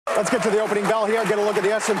Let's get to the opening bell here. Get a look at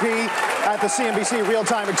the S&P at the CNBC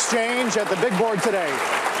real-time exchange at the big board today.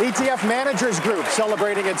 ETF Managers Group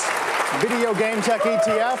celebrating its video game tech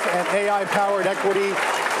ETF and AI-powered equity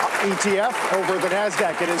ETF over the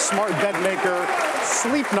Nasdaq. It is smart bed maker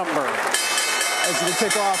Sleep Number as we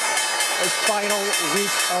kick off this final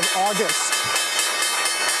week of August.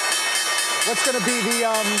 What's going to be the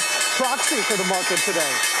proxy for the market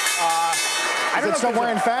today? Is it somewhere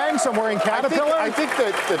in FANG, somewhere in Caterpillar? I think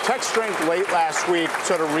that the tech strength late last week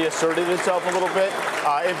sort of reasserted itself a little bit.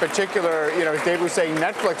 In particular, you know, as Dave was saying,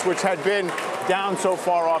 Netflix, which had been down so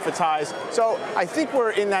far off its highs. So I think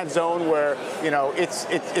we're in that zone where, you know, it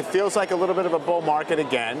feels like a little bit of a bull market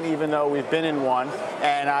again, even though we've been in one.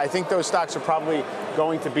 And I think those stocks are probably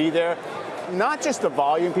going to be there. Not just the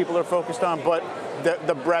volume people are focused on, but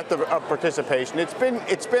the breadth of participation. It's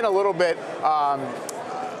been a little bit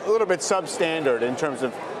substandard in terms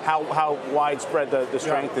of how widespread the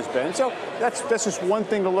strength has been. So that's just one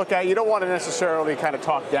thing to look at. You don't want to necessarily kind of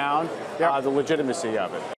talk down the legitimacy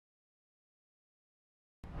of it.